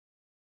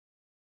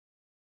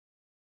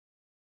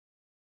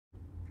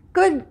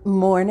Good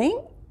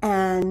morning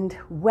and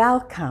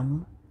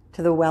welcome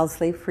to the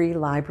Wellesley Free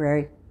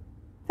Library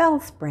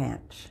Fells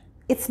Branch.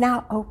 It's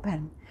now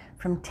open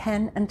from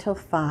 10 until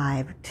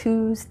 5,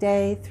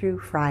 Tuesday through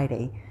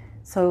Friday,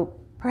 so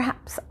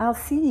perhaps I'll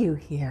see you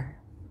here.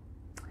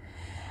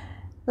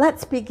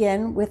 Let's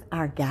begin with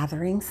our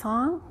gathering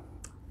song.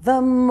 The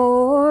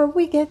more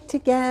we get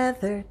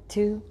together,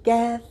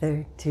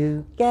 together,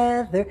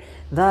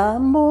 the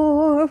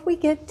more we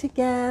get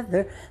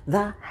together,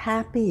 the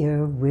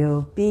happier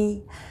we'll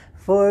be.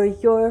 For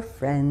your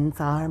friends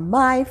are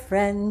my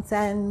friends,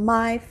 and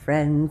my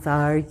friends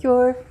are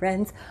your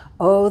friends.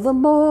 Oh, the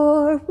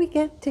more we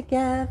get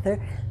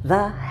together,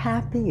 the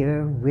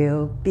happier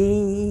we'll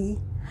be.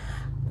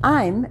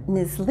 I'm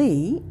Ms.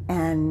 Lee,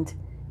 and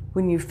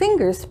when you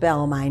finger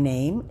spell my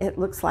name, it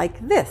looks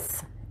like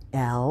this,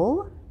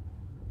 L-E-E.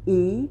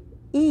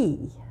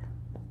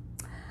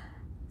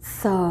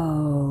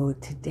 So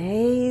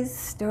today's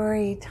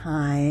story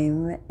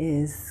time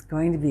is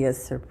going to be a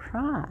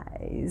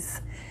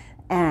surprise.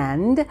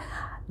 And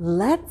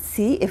let's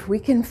see if we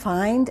can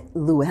find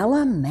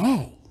Luella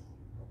May.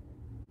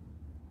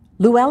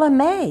 Luella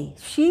May,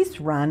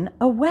 She's Run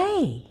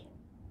Away,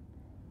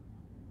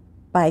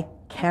 by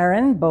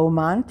Karen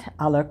Beaumont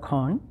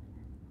Alarcon,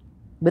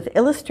 with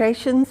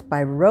illustrations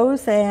by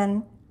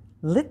Roseanne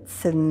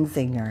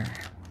Litzenzinger.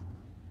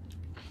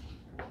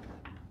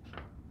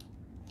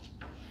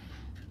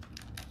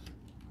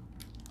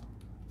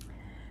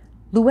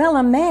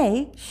 Luella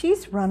May,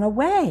 she's run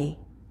away.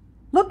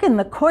 Look in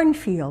the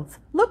cornfields,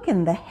 look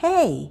in the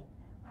hay.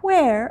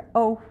 Where,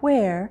 oh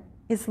where,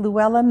 is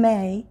Luella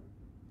May?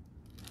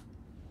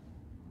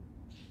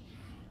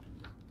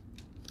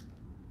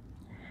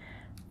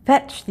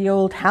 Fetch the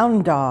old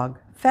hound dog,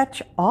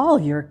 fetch all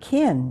your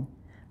kin.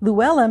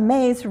 Luella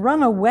May's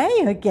run away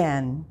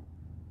again.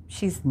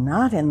 She's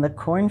not in the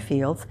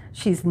cornfields,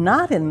 she's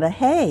not in the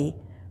hay.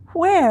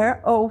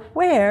 Where, oh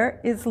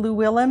where, is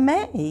Luella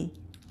May?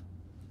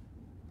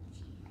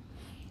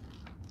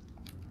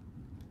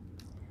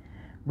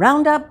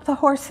 Round up the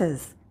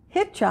horses,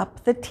 hitch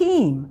up the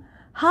team,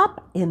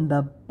 hop in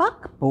the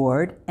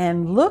buckboard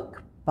and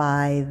look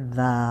by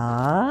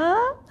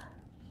the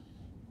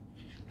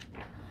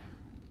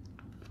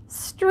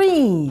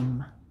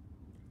stream.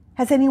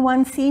 Has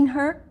anyone seen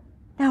her?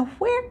 Now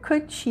where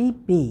could she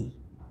be?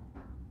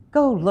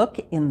 Go look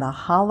in the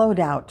hollowed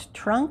out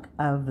trunk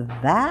of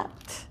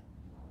that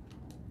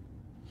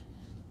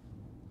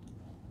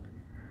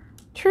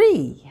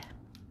tree.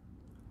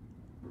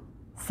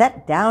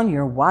 Set down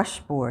your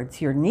washboards,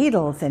 your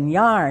needles and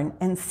yarn,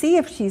 and see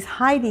if she's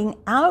hiding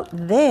out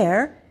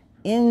there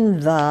in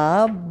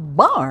the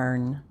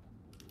barn.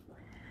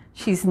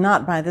 She's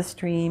not by the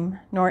stream,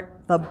 nor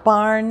the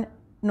barn,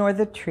 nor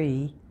the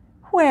tree.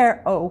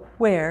 Where, oh,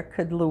 where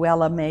could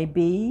Luella May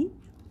be?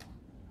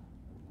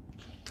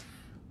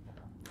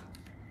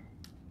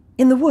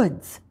 In the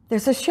woods,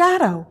 there's a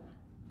shadow.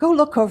 Go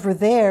look over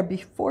there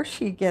before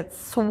she gets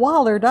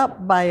swallowed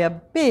up by a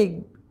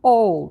big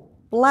old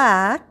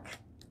black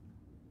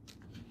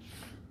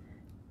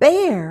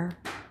bear.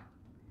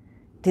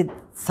 Did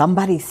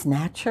somebody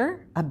snatch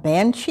her, a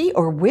banshee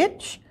or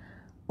witch?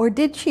 Or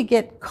did she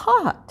get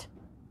caught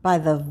by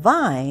the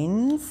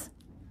vines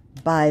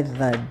by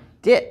the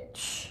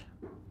ditch?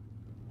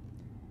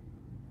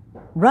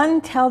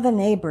 Run tell the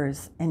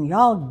neighbors and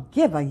y'all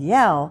give a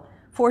yell,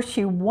 for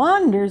she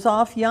wanders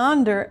off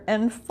yonder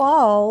and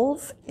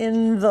falls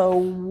in the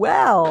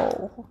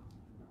well.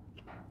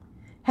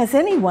 Has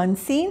anyone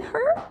seen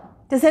her?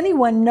 Does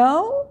anyone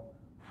know?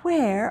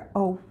 Where,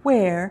 oh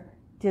where,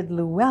 did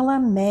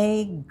Luella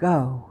May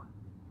go?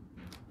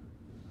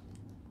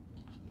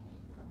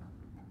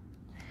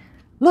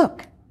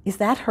 Look, is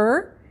that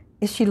her?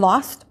 Is she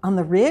lost on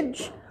the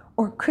ridge?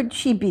 Or could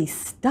she be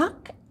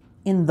stuck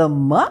in the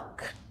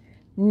muck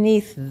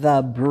 'neath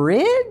the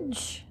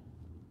bridge?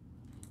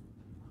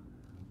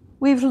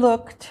 We've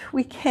looked,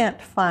 we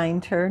can't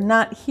find her,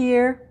 not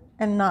here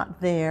and not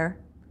there.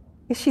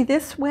 Is she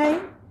this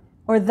way,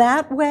 or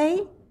that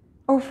way,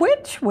 or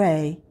which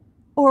way,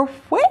 or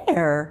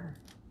where?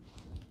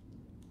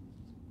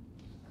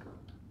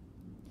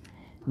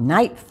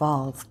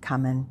 Nightfall's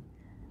comin'.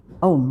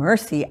 Oh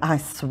mercy, I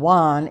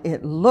swan,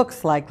 it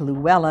looks like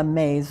Luella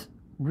May's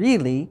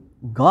really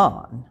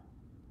gone.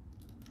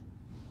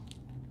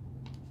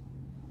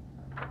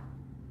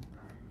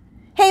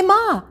 Hey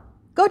Ma,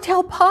 go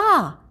tell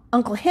Pa,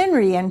 Uncle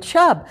Henry and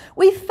Chub,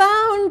 we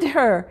found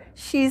her.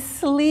 She's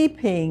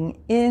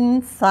sleeping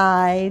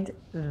inside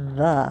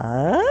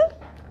the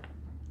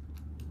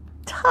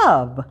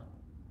tub.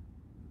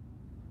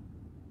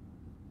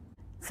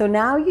 So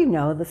now you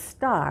know the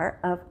star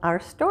of our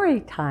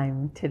story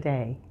time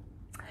today.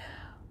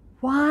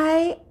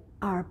 Why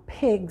are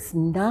pigs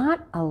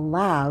not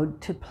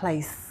allowed to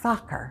play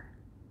soccer?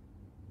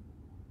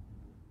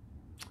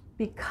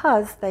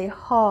 Because they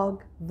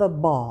hog the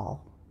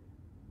ball.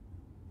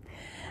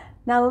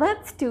 Now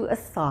let's do a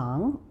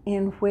song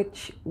in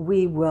which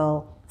we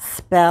will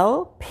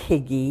spell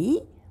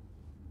piggy,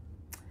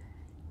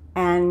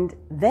 and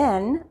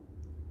then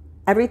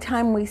Every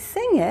time we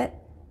sing it,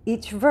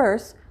 each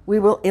verse, we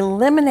will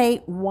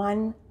eliminate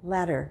one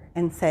letter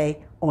and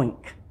say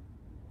oink.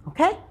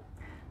 Okay?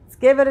 Let's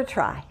give it a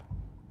try.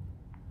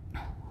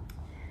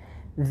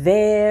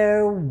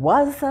 There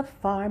was a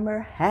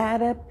farmer,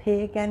 had a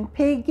pig, and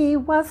Piggy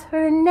was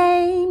her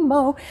name.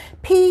 Oh,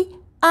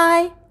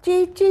 P-I-G-G-Y,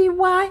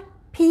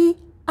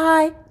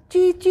 P-I-G-G-Y,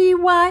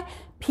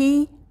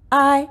 P-I-G-G-Y,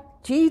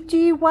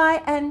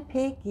 and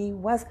Piggy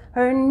was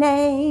her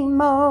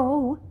name.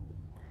 Oh,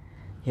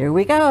 here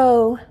we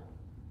go.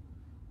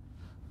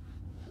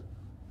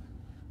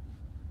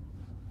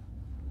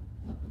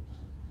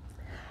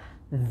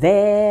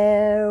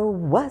 There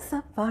was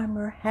a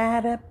farmer,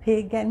 had a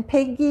pig, and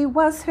Piggy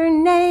was her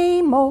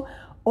name. Oh,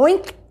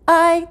 oink,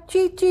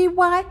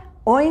 I-G-G-Y,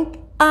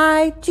 oink,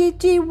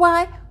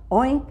 I-G-G-Y,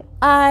 oink,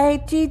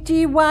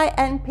 I-G-G-Y,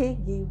 and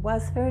Piggy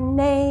was her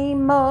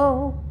name.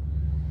 Oh.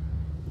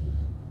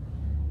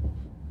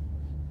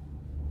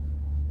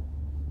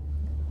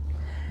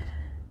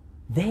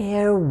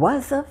 There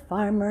was a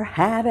farmer,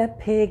 had a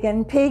pig,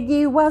 and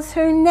Piggy was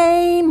her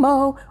name.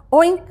 Oh,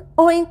 oink,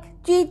 oink,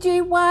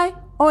 G-G-Y,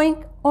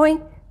 oink,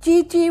 oink,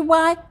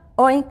 G-G-Y,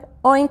 oink,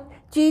 oink,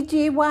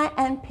 G-G-Y,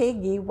 and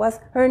Piggy was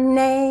her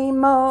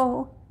name.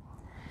 Oh.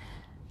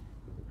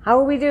 How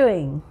are we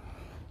doing?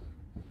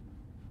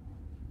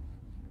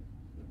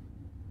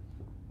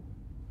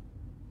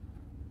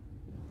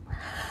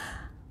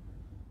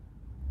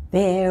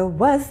 There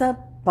was a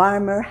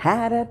farmer,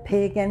 had a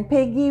pig, and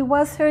Piggy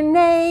was her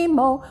name.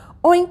 Oh,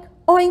 oink,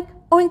 oink,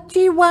 oink,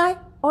 G-Y,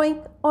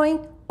 oink,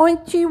 oink,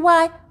 oink,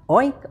 G-Y,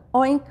 oink,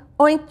 oink,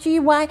 oink,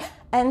 G-Y,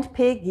 and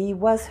Piggy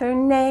was her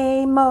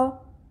name. Oh.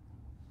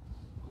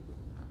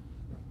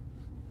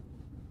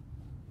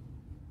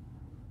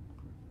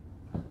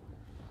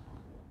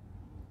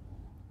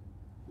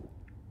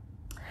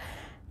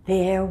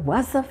 There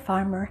was a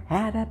farmer,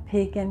 had a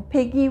pig, and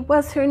Piggy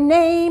was her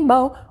name.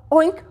 Oh,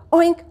 oink,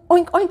 oink,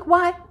 oink, oink,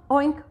 Y,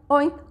 oink,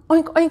 oink,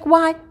 oink, oink,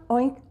 Y,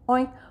 oink,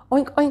 oink,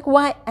 oink, oink,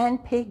 Y,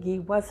 and Piggy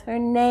was her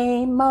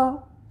name.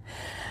 Oh.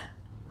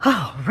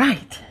 All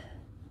right.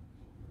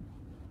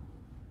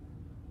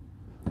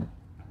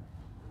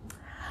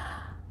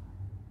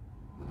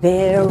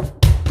 There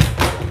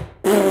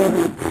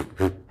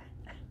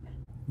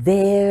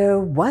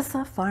was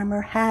a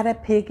farmer, had a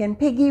pig, and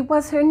Piggy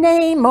was her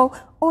name. Oh,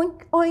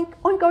 oink, oink,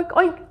 oink, oink,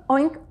 oink,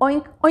 oink,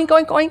 oink, oink,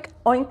 oink, oink,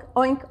 oink, oink,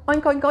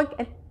 oink, oink, oink,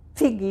 and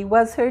Piggy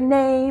was her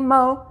name.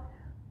 Oh,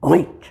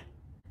 oink.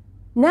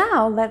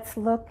 Now let's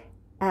look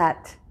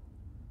at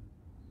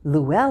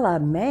Luella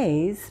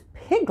May's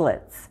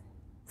piglets,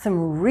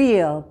 some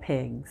real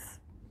pigs.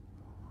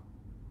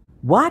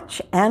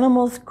 Watch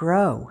Animals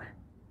Grow,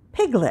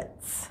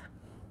 Piglets,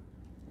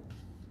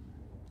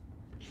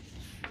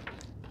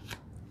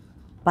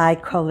 by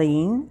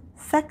Colleen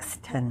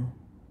Sexton.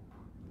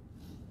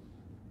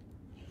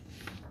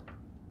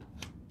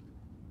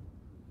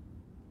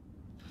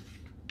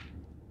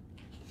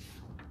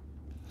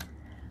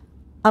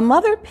 A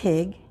mother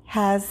pig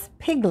has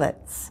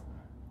piglets.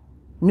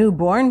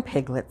 Newborn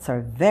piglets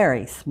are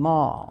very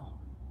small.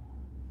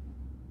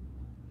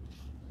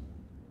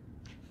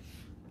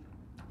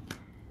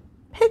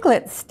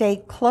 Piglets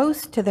stay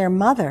close to their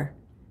mother.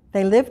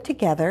 They live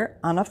together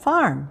on a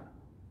farm.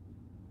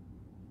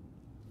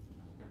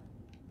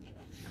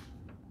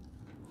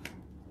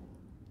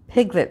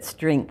 Piglets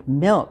drink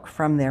milk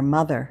from their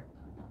mother.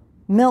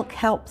 Milk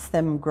helps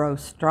them grow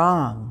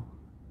strong.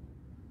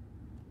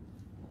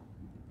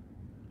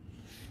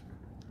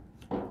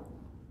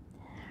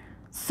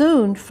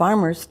 Soon,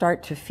 farmers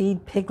start to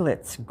feed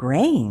piglets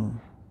grain.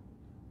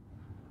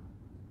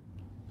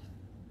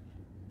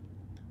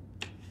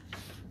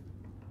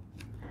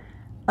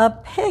 A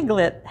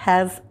piglet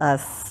has a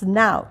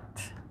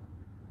snout.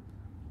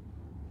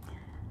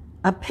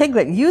 A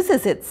piglet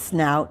uses its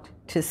snout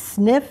to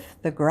sniff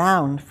the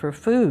ground for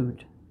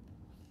food.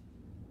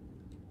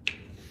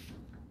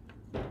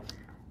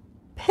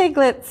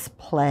 Piglets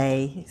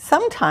play.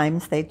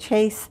 Sometimes they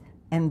chase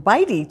and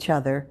bite each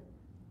other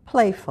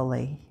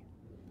playfully.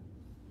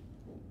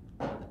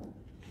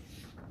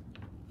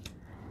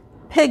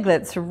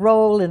 Piglets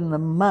roll in the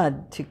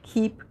mud to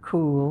keep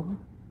cool.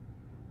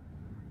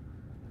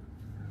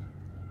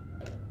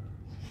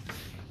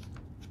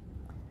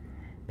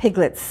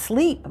 Piglets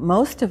sleep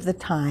most of the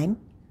time.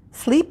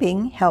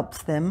 Sleeping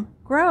helps them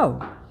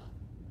grow.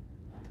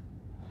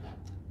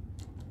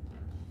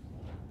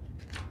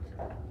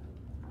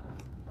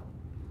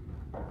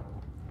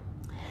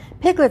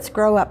 Piglets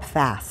grow up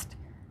fast.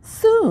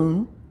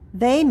 Soon,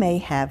 they may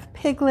have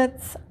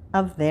piglets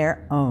of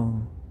their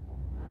own.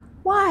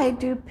 Why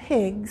do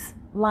pigs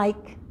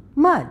like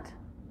mud?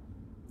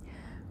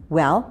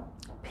 Well,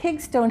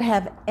 pigs don't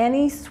have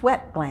any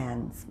sweat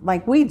glands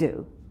like we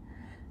do,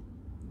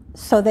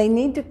 so they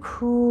need to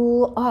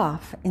cool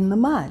off in the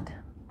mud.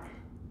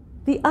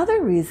 The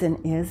other reason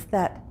is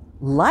that,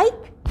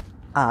 like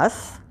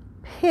us,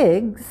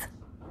 pigs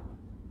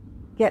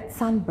get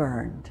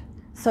sunburned.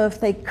 So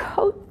if they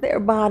coat their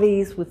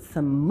bodies with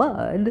some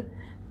mud,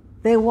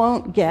 they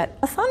won't get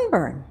a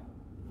sunburn.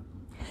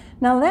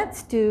 Now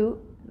let's do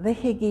the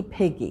Higgy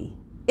Piggy.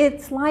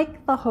 It's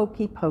like the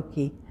Hokey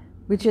Pokey.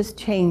 We're just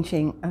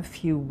changing a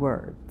few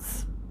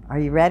words. Are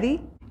you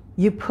ready?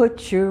 You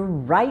put your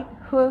right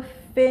hoof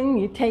in,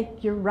 you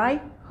take your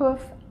right hoof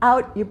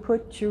out, you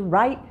put your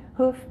right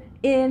hoof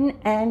in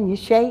and you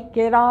shake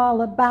it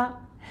all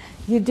about.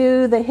 You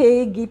do the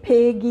Higgy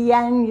Piggy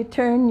and you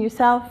turn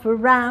yourself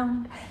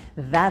around.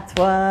 That's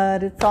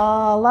what it's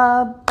all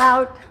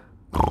about.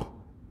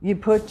 You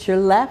put your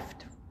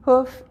left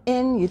hoof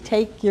in, you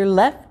take your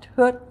left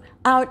hoof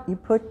out, you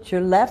put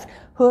your left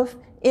hoof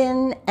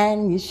in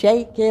and you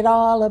shake it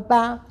all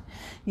about.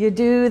 You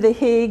do the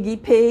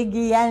Higgy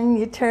Piggy and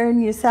you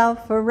turn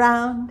yourself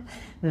around.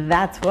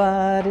 That's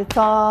what it's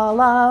all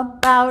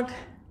about.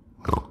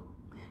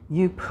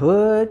 You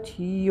put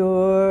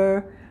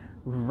your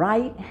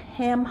right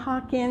ham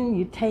hock in,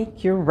 you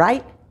take your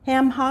right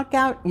ham hock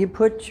out, you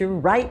put your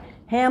right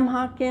ham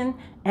hock in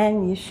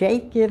and you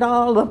shake it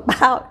all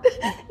about.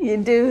 You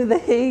do the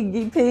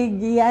Higgy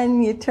Piggy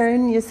and you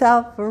turn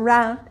yourself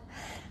around.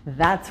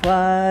 That's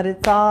what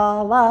it's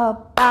all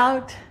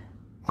about.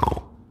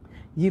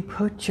 You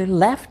put your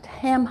left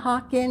ham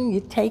hock in, you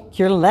take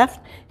your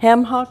left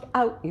ham hock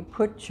out, you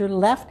put your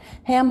left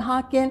ham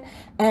hock in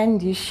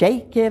and you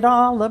shake it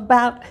all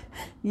about.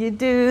 You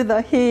do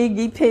the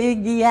Higgy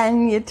Piggy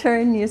and you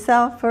turn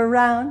yourself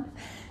around.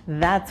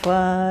 That's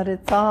what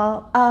it's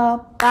all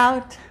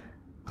about.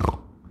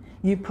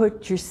 You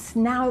put your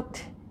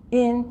snout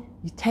in,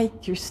 you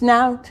take your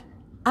snout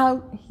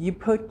out, you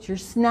put your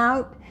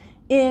snout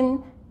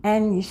in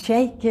and you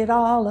shake it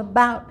all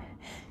about.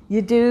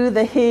 You do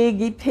the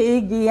Higgy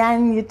Piggy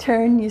and you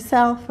turn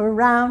yourself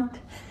around.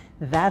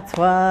 That's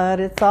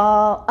what it's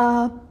all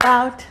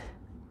about.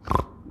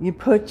 You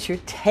put your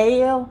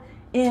tail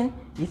in,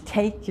 you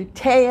take your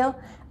tail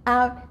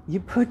out, you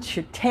put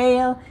your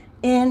tail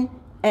in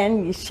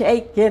and you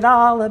shake it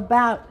all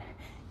about.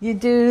 You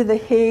do the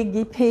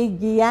Higgy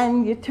Piggy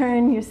and you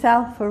turn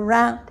yourself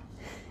around.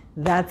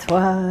 That's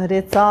what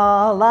it's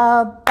all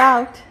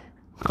about.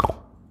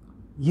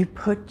 You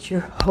put your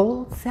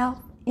whole self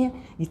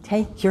in, you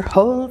take your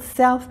whole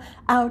self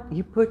out,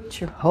 you put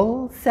your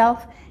whole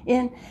self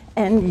in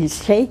and you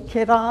shake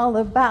it all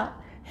about.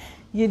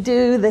 You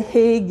do the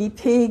Higgy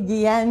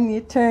Piggy and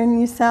you turn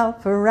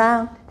yourself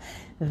around.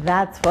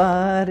 That's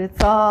what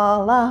it's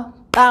all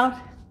about.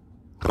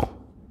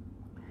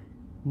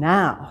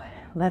 Now,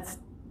 let's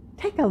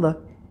take a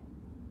look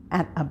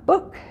at a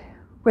book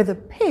where the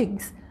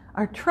pigs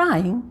are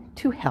trying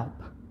to help.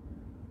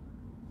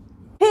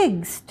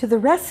 Pigs to the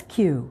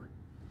Rescue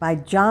by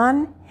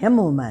John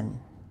Himmelman.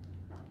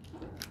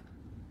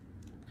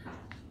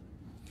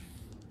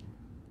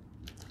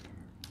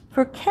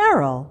 For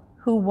Carol,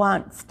 who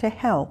wants to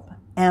help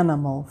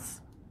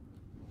animals.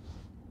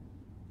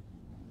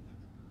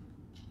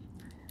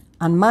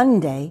 On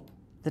Monday,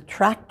 the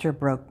tractor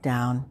broke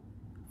down.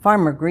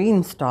 Farmer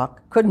Greenstock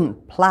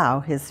couldn't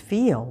plow his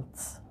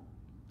fields.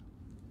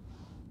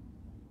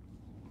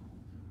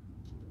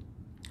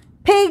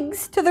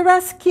 Pigs to the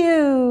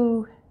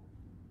rescue!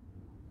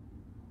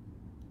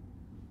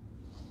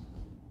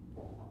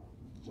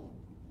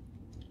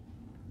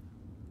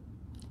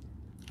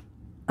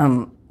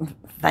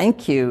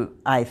 Thank you,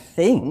 I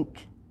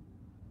think,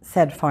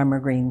 said Farmer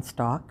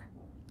Greenstock.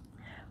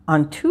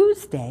 On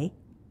Tuesday,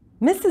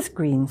 Mrs.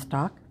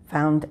 Greenstock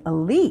found a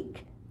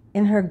leak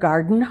in her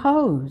garden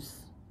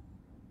hose.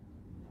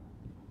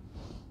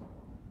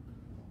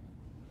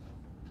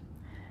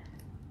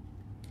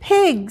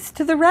 Pigs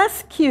to the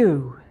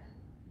rescue!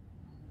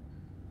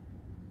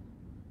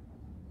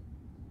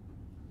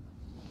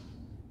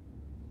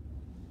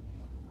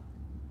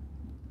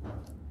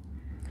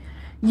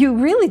 You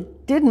really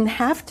didn't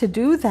have to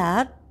do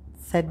that,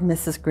 said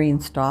Mrs.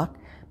 Greenstock,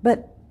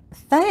 but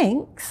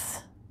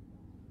thanks.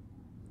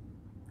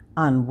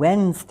 On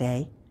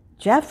Wednesday,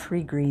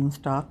 Jeffrey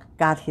Greenstock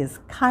got his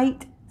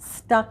kite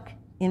stuck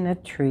in a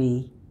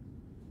tree.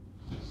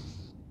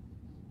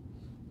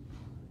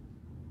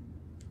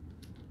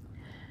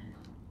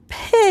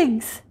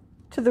 Pigs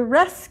to the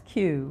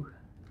rescue!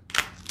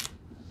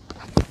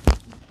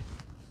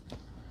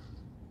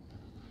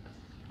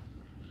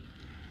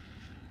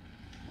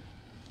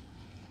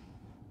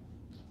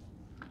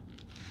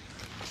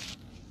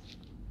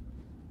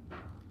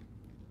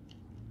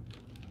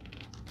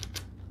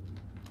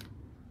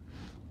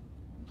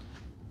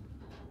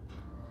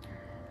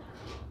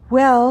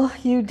 Well,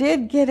 you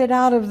did get it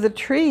out of the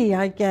tree,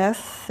 I guess,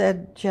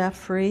 said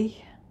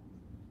Jeffrey.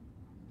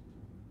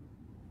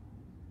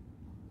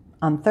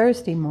 On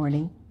Thursday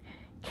morning,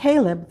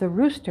 Caleb the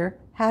rooster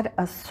had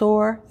a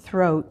sore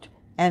throat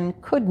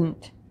and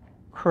couldn't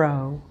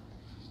crow.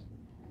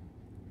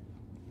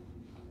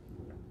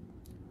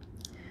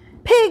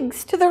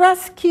 Pigs to the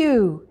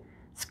rescue!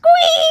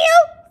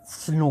 Squeal!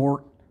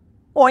 Snort!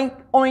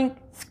 Oink, oink!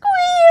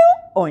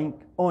 Squeal! Oink,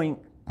 oink!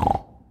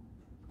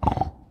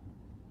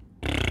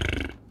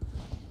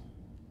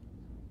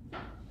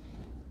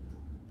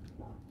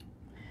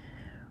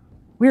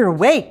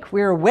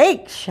 We're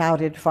awake,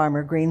 shouted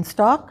Farmer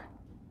Greenstock.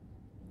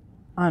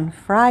 On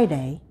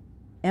Friday,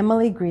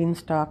 Emily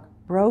Greenstock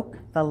broke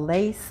the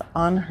lace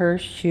on her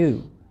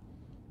shoe.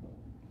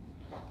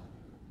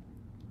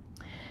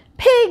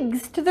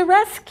 Pigs to the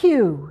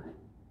rescue!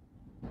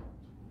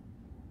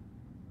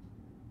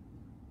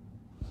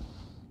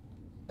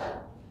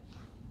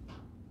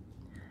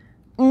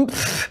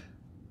 "Oomph,"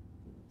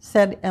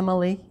 said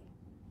Emily.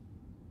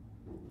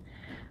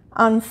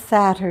 On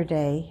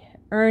Saturday,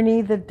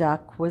 Ernie the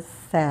duck was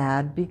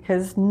sad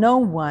because no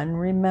one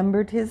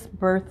remembered his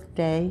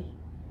birthday.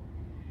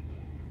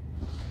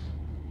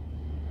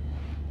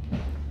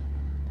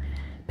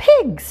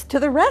 Pigs to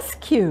the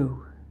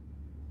rescue!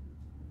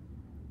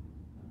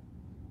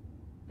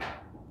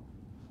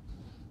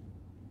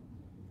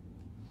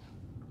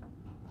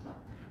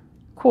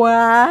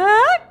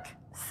 Quack,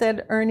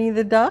 said Ernie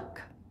the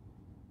duck.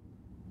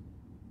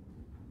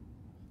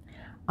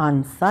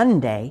 On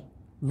Sunday,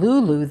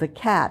 Lulu the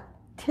cat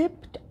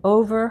tipped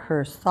over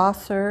her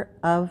saucer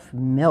of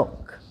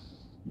milk.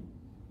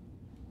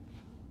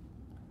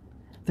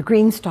 The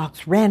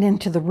Greenstalks ran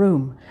into the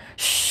room.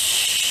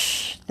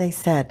 Shh, they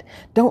said,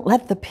 don't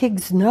let the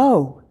pigs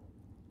know.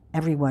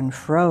 Everyone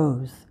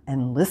froze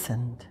and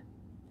listened.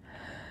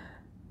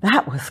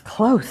 That was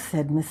close,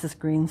 said Mrs.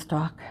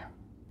 Greenstock.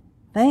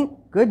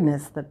 Thank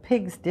goodness the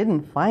pigs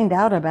didn't find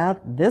out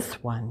about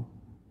this one.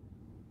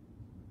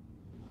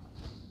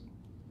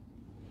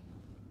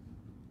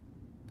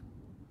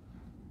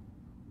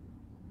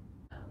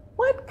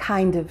 What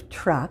kind of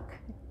truck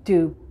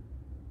do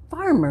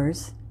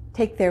farmers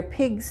take their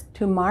pigs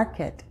to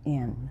market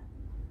in?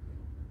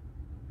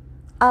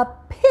 A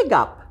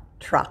pig-up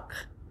truck.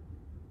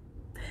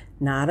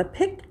 Not a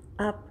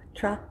pick-up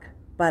truck,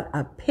 but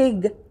a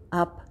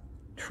pig-up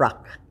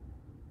truck.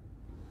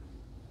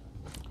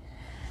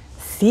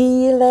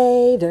 See you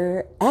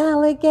later,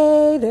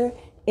 alligator,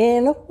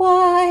 in a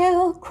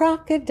while,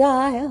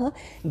 crocodile.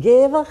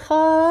 Give a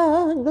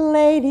hug,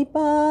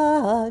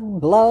 ladybug,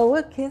 blow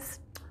a kiss,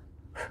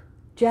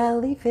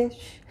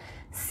 jellyfish.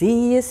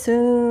 See you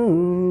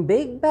soon,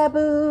 big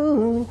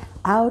baboon,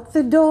 out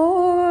the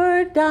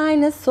door,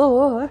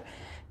 dinosaur.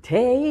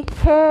 Take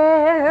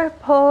care,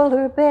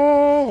 polar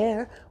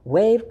bear,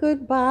 wave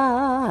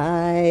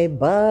goodbye,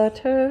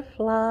 butterfly.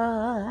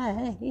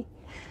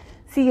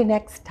 See you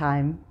next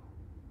time.